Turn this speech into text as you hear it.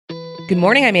Good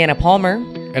morning, I'm Anna Palmer.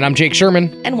 And I'm Jake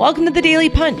Sherman. And welcome to the Daily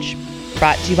Punch,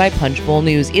 brought to you by Punchbowl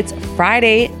News. It's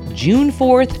Friday, June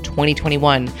 4th,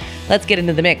 2021. Let's get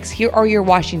into the mix. Here are your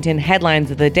Washington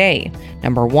headlines of the day.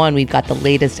 Number one, we've got the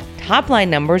latest top-line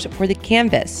numbers for the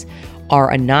Canvass, our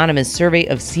anonymous survey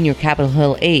of senior Capitol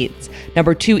Hill aides.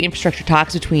 Number two, infrastructure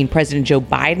talks between President Joe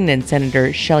Biden and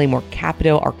Senator Shelley Moore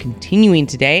Capito are continuing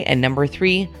today. And number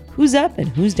three, who's up and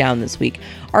who's down this week?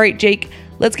 All right, Jake,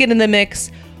 let's get in the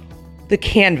mix. The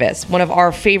Canvass, one of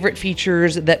our favorite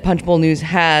features that Punchbowl News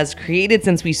has created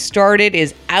since we started,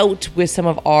 is out with some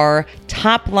of our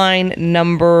top line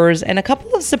numbers and a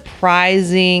couple of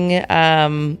surprising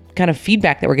kind of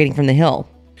feedback that we're getting from the Hill.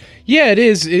 Yeah, it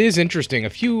is. It is interesting. A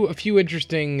few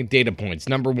interesting data points.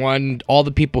 Number one, all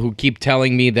the people who keep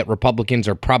telling me that Republicans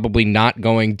are probably not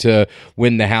going to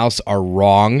win the House are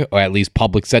wrong, or at least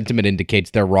public sentiment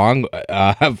indicates they're wrong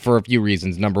for a few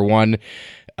reasons. Number one,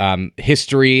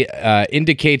 history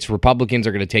indicates Republicans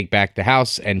are going to take back the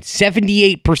House, and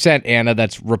 78%, Anna,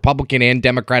 that's Republican and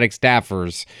Democratic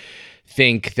staffers,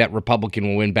 think that Republican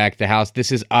will win back the House.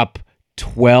 This is up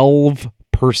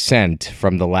 12%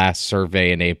 from the last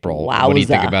survey in April. Wowza. What do you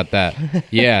think about that?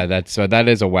 Yeah, that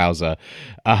is a wowza.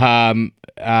 70%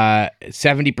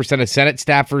 of Senate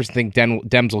staffers think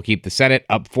Dems will keep the Senate,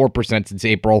 up 4% since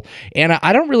April. And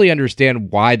I don't really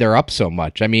understand why they're up so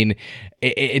much. I mean,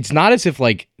 it's not as if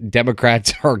like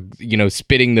Democrats are,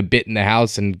 spitting the bit in the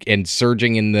House and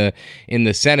surging in the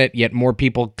Senate, yet more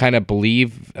people kind of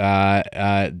believe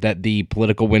that the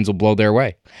political winds will blow their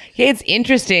way. Yeah, it's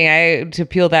interesting. To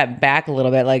peel that back a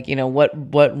little bit, like,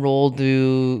 what role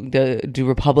do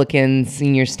Republican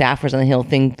senior staffers on the Hill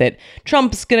think that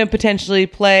Trump's going to potentially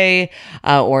play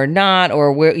or not,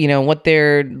 or where, what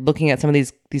they're looking at some of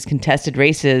these contested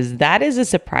races? That is a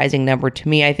surprising number to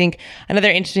me. I think another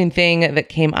interesting thing that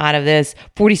came out of this,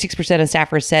 46% of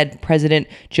staffers said President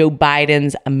Joe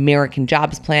Biden's American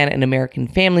Jobs Plan and American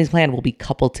Families Plan will be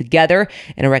coupled together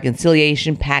in a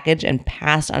reconciliation package and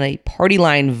passed on a party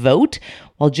line vote,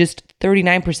 while just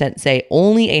 39% say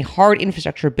only a hard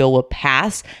infrastructure bill will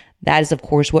pass. That is, of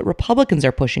course, what Republicans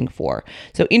are pushing for.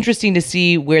 So interesting to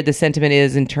see where the sentiment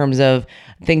is in terms of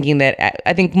thinking that,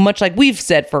 I think much like we've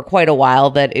said for quite a while,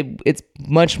 that it's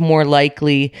much more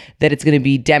likely that it's going to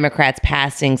be Democrats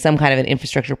passing some kind of an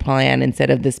infrastructure plan instead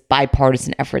of this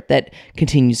bipartisan effort that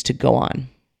continues to go on.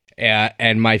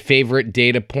 And my favorite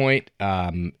data point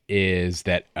is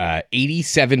that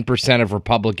 87% of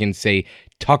Republicans say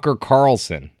Tucker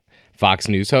Carlson, Fox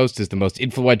News host, is the most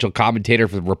influential commentator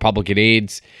for the Republican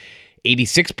aides.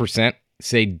 86%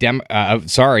 say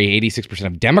 86%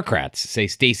 of Democrats say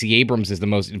Stacey Abrams is the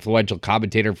most influential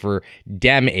commentator for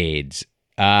Dem aides.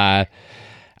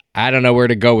 I don't know where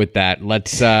to go with that.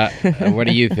 Let's. What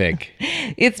do you think?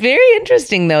 It's very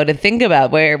interesting, though, to think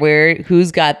about who's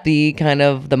got the kind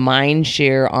of the mind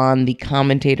share on the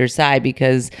commentator side,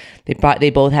 because they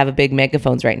both have a big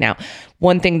megaphones right now.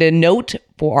 One thing to note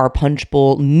for our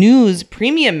Punchbowl News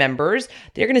premium members,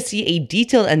 they're going to see a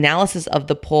detailed analysis of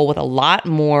the poll with a lot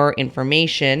more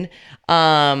information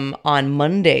on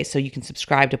Monday. So you can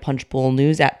subscribe to Punchbowl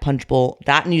News at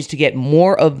punchbowl.news to get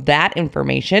more of that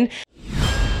information.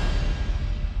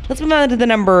 Let's move on to the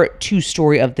number two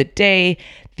story of the day.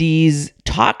 These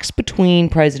talks between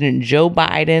President Joe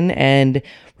Biden and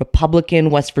Republican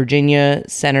West Virginia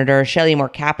Senator Shelley Moore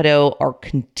Capito are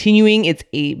continuing. It's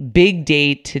a big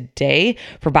day today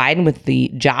for Biden, with the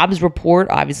jobs report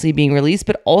obviously being released,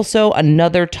 but also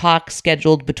another talk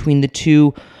scheduled between the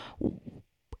two.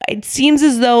 It seems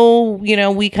as though,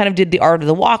 we kind of did the art of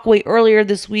the walkway earlier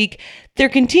this week. They're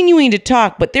continuing to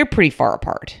talk, but they're pretty far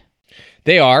apart.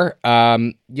 They are.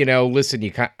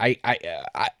 Listen,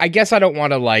 I guess I don't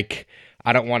want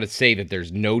to say that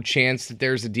there's no chance that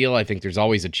there's a deal. I think there's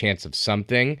always a chance of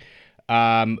something.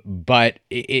 But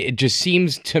it just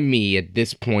seems to me at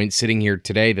this point, sitting here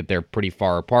today, that they're pretty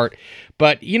far apart.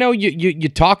 But, you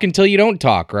talk until you don't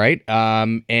talk, right?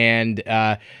 And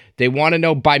they want to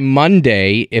know by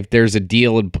Monday if there's a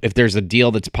deal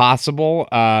that's possible.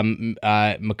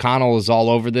 McConnell is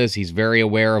all over this. He's very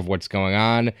aware of what's going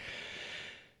on.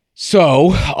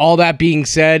 So, all that being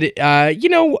said, it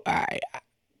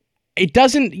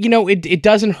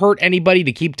doesn't hurt anybody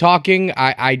to keep talking.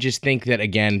 I just think that,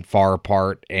 again, far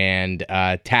apart, and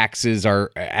taxes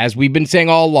are, as we've been saying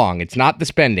all along, it's not the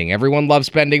spending. Everyone loves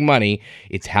spending money.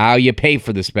 It's how you pay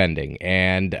for the spending.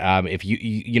 And if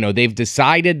they've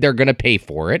decided they're going to pay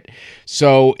for it.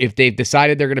 So if they've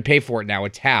decided they're going to pay for it, now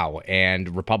it's how.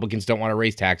 And Republicans don't want to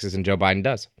raise taxes, and Joe Biden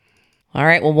does. All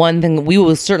right. Well, one thing we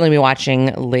will certainly be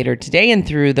watching later today and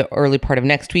through the early part of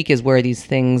next week is where these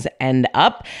things end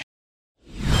up.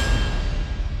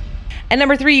 And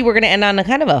number 3, we're going to end on a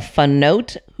kind of a fun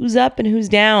note. Who's up and who's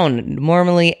down?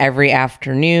 Normally every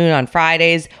afternoon on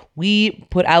Fridays, we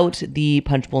put out the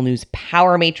Punchbowl News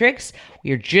Power Matrix.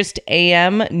 We are just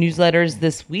AM newsletters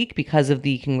this week because of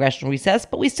the congressional recess,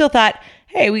 but we still thought,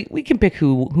 hey, we can pick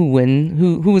who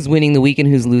was winning the week and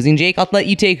who's losing. Jake, I'll let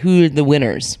you take who are the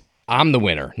winners. I'm the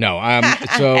winner. No,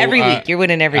 so every week you're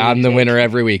winning every week. I'm the winner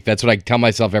every week. That's what I tell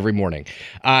myself every morning.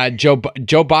 Joe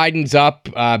Biden's up.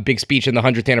 Big speech in the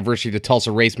 100th anniversary of the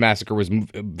Tulsa Race Massacre was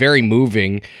very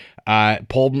moving.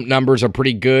 Poll numbers are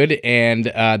pretty good, and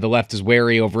the left is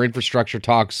wary over infrastructure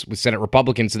talks with Senate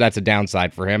Republicans, so that's a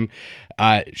downside for him.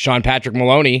 Sean Patrick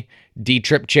Maloney,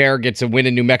 D-Trip chair, gets a win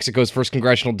in New Mexico's 1st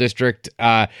congressional district.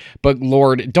 But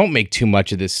Lord, don't make too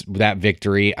much of that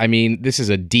victory. I mean, this is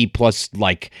a D plus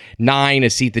 9, a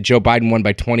seat that Joe Biden won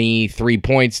by 23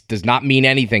 points. Does not mean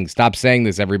anything. Stop saying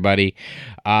this, everybody.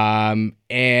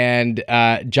 And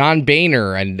John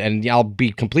Boehner, and I'll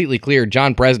be completely clear,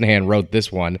 John Bresnahan wrote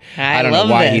this one. I don't know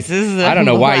why you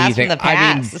think.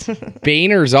 I mean,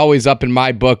 Boehner's always up in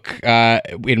my book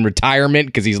in retirement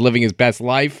because he's living his best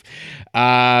life.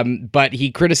 But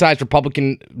he criticized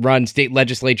Republican-run state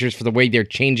legislatures for the way they're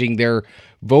changing their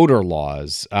voter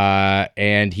laws.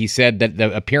 And he said that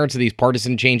the appearance of these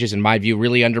partisan changes, in my view,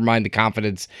 really undermine the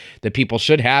confidence that people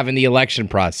should have in the election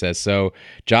process. So,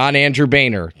 John Andrew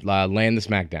Boehner, laying the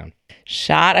smackdown.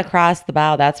 Shot across the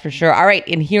bow, that's for sure. All right,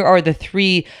 and here are the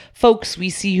 3 folks we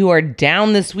see who are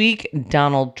down this week.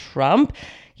 Donald Trump.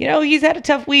 You know, he's had a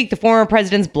tough week. The former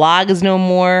president's blog is no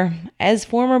more. As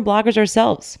former bloggers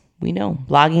ourselves, we know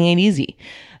blogging ain't easy.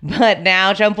 But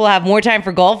now Trump will have more time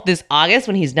for golf this August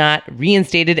when he's not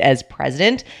reinstated as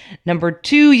president. Number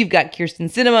 2, you've got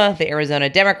Kyrsten Sinema, the Arizona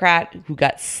Democrat, who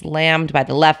got slammed by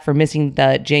the left for missing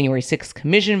the January 6th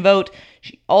commission vote.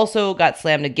 She also got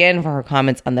slammed again for her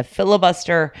comments on the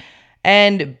filibuster.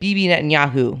 And Bibi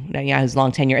Netanyahu's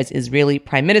long tenure as Israeli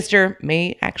prime minister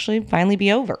may actually finally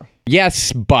be over.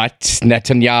 Yes, but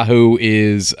Netanyahu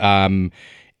is...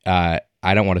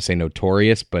 I don't want to say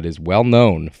notorious, but is well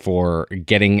known for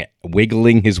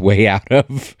wiggling his way out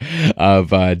of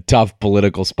tough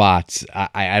political spots.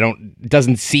 It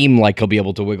doesn't seem like he'll be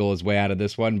able to wiggle his way out of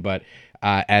this one, but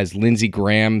as Lindsey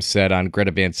Graham said on Greta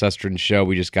Van Sustren's show,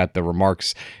 we just got the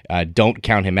remarks, don't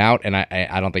count him out, and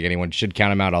I don't think anyone should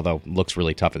count him out, although it looks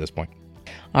really tough at this point.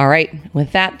 All right,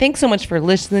 with that, thanks so much for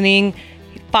listening.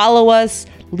 Follow us,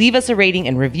 leave us a rating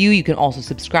and review. You can also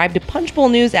subscribe to Punchbowl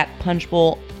News at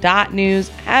punchbowl.news.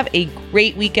 Have a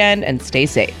great weekend and stay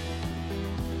safe.